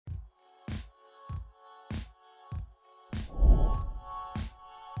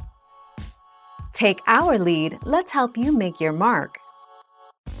Take our lead, let's help you make your mark.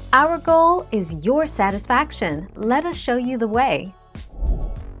 Our goal is your satisfaction. Let us show you the way.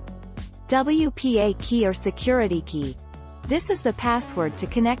 WPA key or security key. This is the password to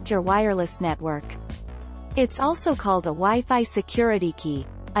connect your wireless network. It's also called a Wi-Fi security key,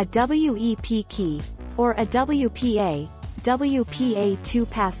 a WEP key, or a WPA, WPA2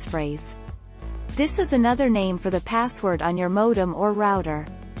 passphrase. This is another name for the password on your modem or router.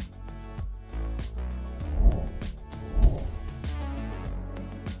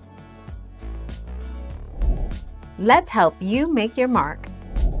 Let's help you make your mark.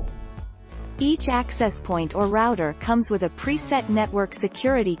 Each access point or router comes with a preset network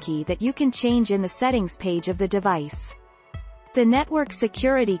security key that you can change in the settings page of the device. The network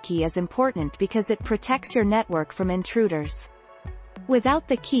security key is important because it protects your network from intruders. Without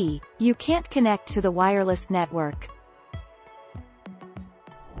the key, you can't connect to the wireless network.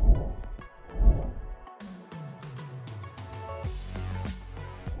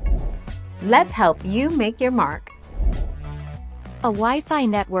 Let's help you make your mark. A Wi-Fi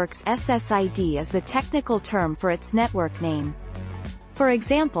network's SSID is the technical term for its network name. For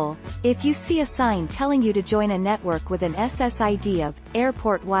example, if you see a sign telling you to join a network with an SSID of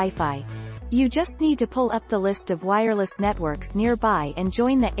Airport Wi-Fi, you just need to pull up the list of wireless networks nearby and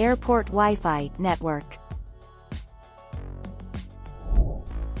join the Airport Wi-Fi network.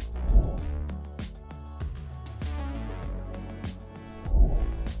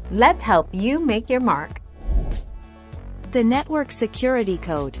 Let's help you make your mark. The Network Security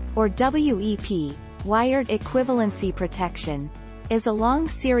Code, or WEP, Wired Equivalency Protection, is a long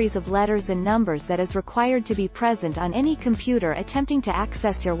series of letters and numbers that is required to be present on any computer attempting to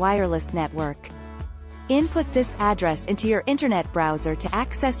access your wireless network. Input this address into your internet browser to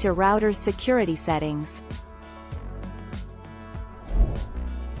access your router's security settings.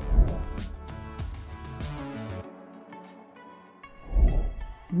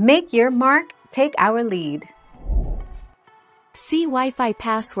 Make your mark, take our lead. See Wi-Fi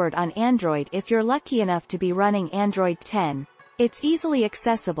password on Android if you're lucky enough to be running Android 10. It's easily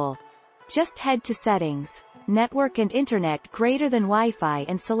accessible. Just head to Settings, Network and Internet greater than Wi-Fi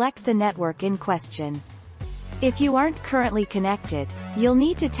and select the network in question. If you aren't currently connected, you'll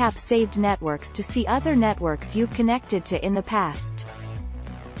need to tap Saved Networks to see other networks you've connected to in the past.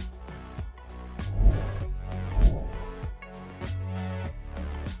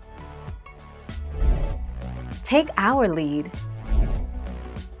 Take our lead.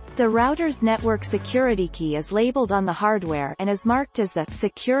 The router's network security key is labeled on the hardware and is marked as the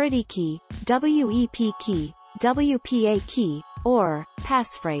security key, WEP key, WPA key, or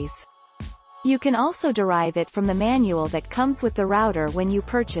passphrase. You can also derive it from the manual that comes with the router when you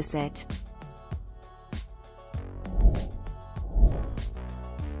purchase it.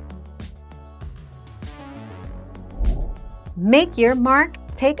 Make your mark,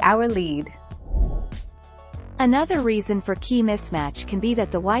 take our lead. Another reason for key mismatch can be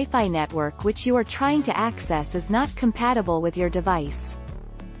that the Wi-Fi network which you are trying to access is not compatible with your device.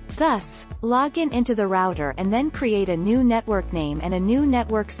 Thus, log into the router and then create a new network name and a new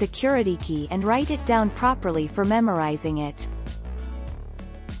network security key and write it down properly for memorizing it.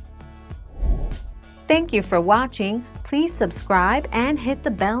 Thank you for watching. Please subscribe and hit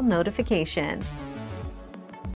the bell notification.